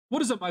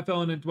What is up, my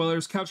fellow Net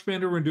Dwellers? Couch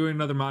Commander, we're doing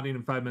another modding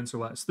in 5 minutes or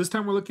less. This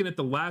time we're looking at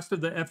the last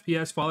of the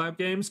FPS Fallout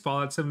games,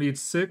 Fallout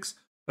 76,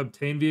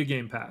 obtained via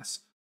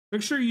Gamepass.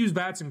 Make sure you use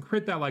VATS and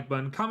crit that like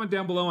button, comment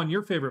down below on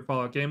your favorite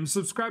Fallout game, and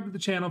subscribe to the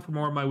channel for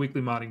more of my weekly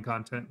modding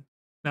content.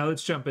 Now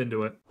let's jump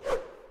into it.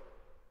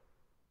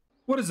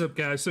 What is up,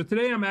 guys? So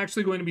today I'm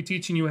actually going to be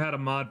teaching you how to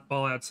mod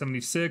Fallout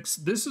 76.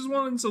 This is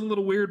one that's a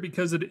little weird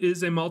because it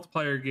is a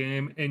multiplayer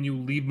game and you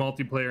leave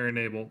multiplayer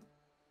enabled.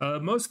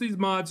 Most of these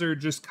mods are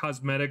just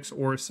cosmetics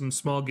or some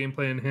small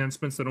gameplay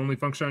enhancements that only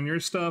function on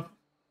your stuff.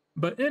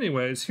 But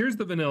anyways, here's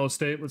the vanilla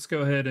state. Let's go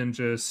ahead and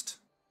just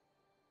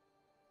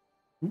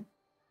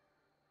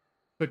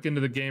click into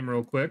the game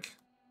real quick.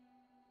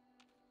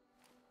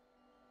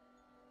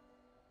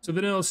 So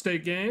vanilla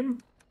state game.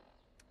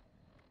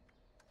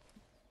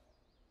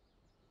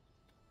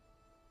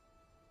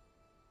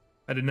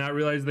 I did not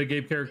realize they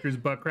gave characters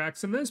butt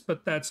cracks in this,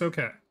 but that's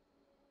okay.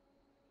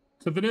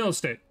 So vanilla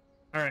state.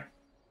 All right.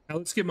 Now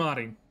let's get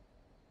modding.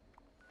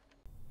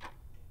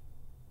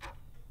 All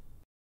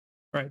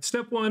right,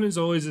 step one is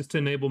always to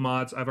enable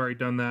mods. I've already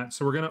done that.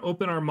 So we're going to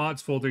open our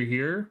mods folder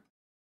here.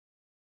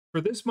 For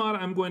this mod,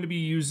 I'm going to be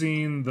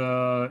using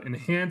the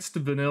Enhanced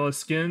Vanilla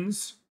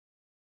Skins.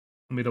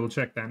 Let me double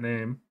check that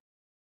name.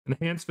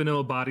 Enhanced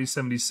Vanilla Body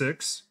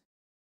 76.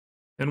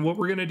 And what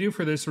we're going to do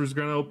for this is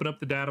we're going to open up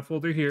the data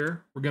folder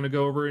here. We're going to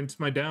go over into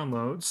my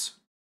downloads.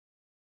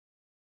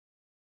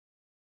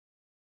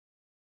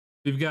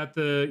 We've got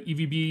the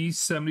EVB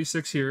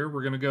 76 here.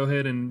 We're going to go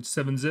ahead and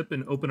 7-zip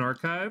and open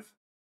archive.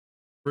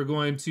 We're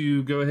going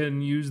to go ahead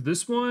and use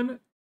this one.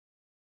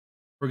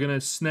 We're going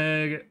to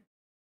snag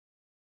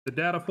the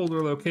data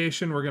folder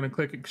location. We're going to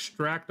click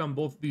extract on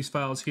both of these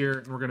files here,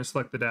 and we're going to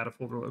select the data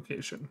folder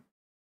location.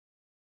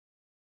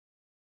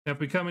 Now, if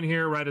we come in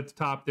here right at the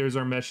top, there's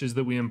our meshes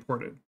that we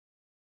imported.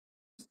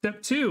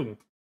 Step two,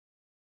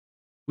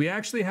 we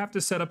actually have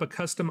to set up a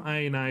custom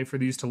INI for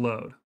these to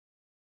load.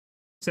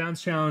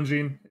 Sounds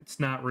challenging. It's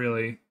not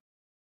really.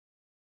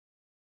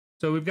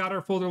 So we've got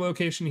our folder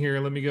location here.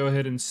 Let me go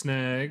ahead and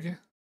snag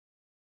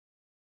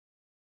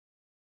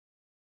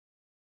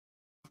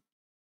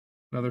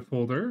another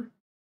folder.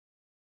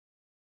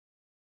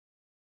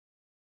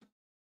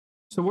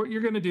 So what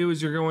you're going to do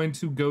is you're going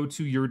to go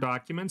to your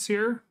documents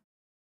here.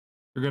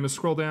 You're going to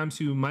scroll down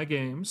to My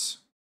Games,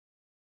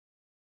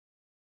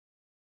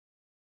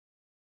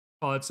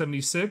 Fallout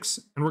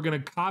 76, and we're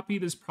going to copy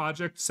this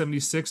project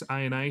 76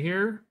 INI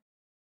here.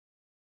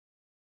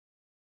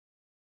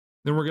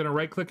 Then we're going to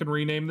right click and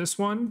rename this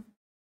one.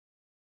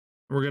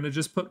 We're going to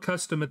just put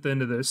custom at the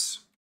end of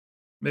this.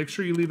 Make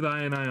sure you leave the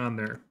INI on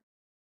there.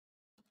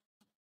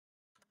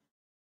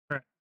 All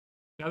right.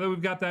 Now that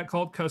we've got that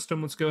called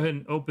custom, let's go ahead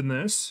and open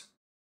this.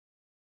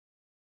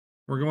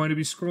 We're going to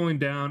be scrolling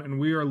down and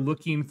we are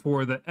looking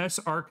for the S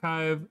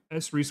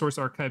Resource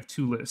Archive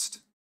 2 list,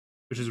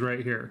 which is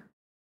right here.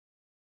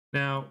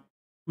 Now,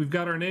 we've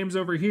got our names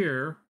over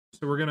here.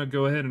 So we're going to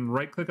go ahead and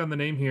right click on the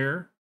name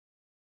here.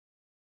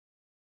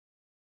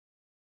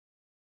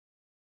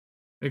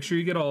 Make sure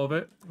you get all of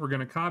it. We're going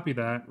to copy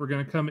that. We're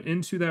going to come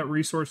into that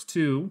resource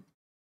 2,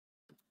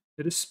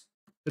 hit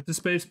the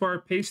space bar,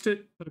 paste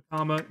it, put a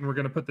comma, and we're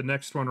going to put the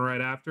next one right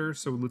after.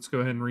 So let's go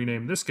ahead and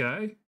rename this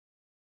guy.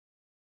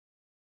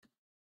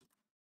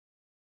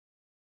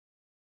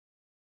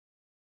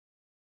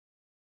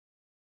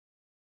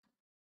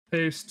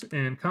 Paste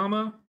and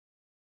comma.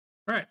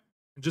 All right.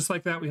 And just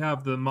like that, we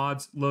have the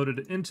mods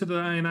loaded into the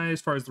INI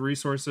as far as the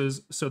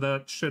resources. So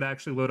that should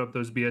actually load up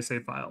those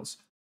BSA files.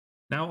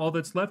 Now all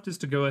that's left is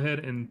to go ahead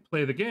and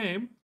play the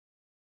game.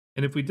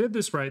 And if we did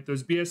this right,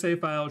 those BSA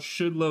files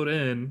should load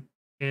in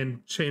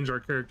and change our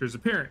character's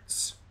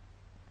appearance.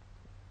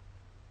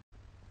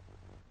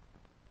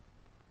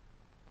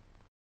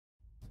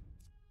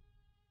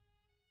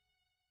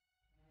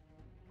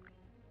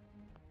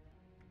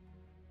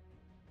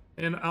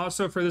 And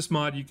also for this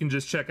mod, you can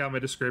just check out my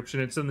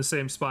description. It's in the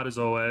same spot as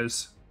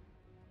always.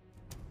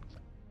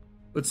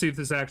 Let's see if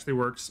this actually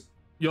works.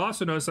 You'll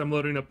also notice I'm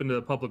loading up into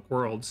the public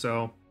world,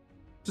 so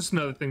just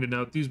another thing to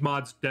note, these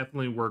mods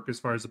definitely work as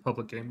far as the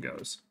public game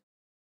goes.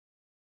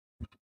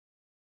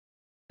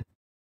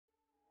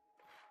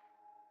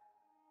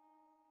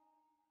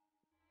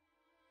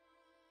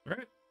 All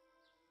right.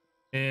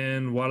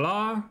 And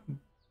voila,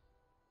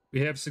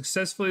 we have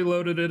successfully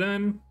loaded it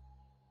in.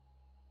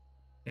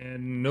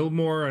 And no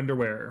more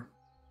underwear.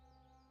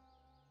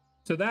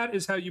 So that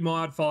is how you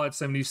mod Fallout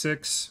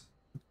 76.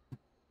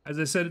 As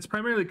I said, it's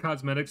primarily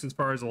cosmetics as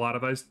far as a lot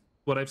of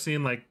what I've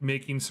seen, like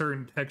making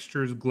certain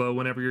textures glow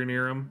whenever you're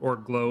near them, or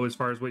glow as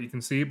far as what you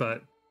can see.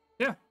 But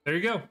yeah, there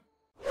you go.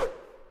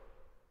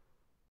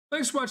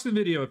 Thanks for watching the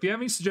video. If you have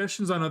any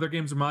suggestions on other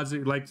games or mods that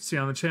you'd like to see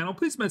on the channel,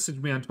 please message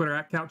me on Twitter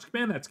at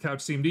CouchCommand, that's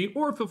CouchCMD,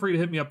 or feel free to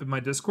hit me up in my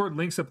Discord.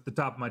 Links up at the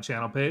top of my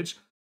channel page.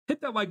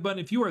 Hit that like button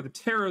if you are the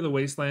terror of the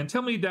wasteland.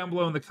 Tell me down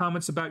below in the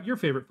comments about your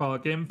favorite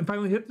Fallout game. And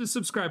finally, hit the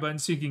subscribe button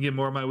so you can get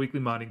more of my weekly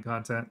modding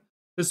content.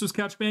 This was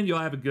CouchCommand. Y'all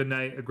have a good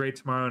night, a great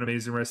tomorrow, and an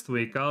amazing rest of the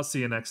week. I'll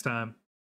see you next time.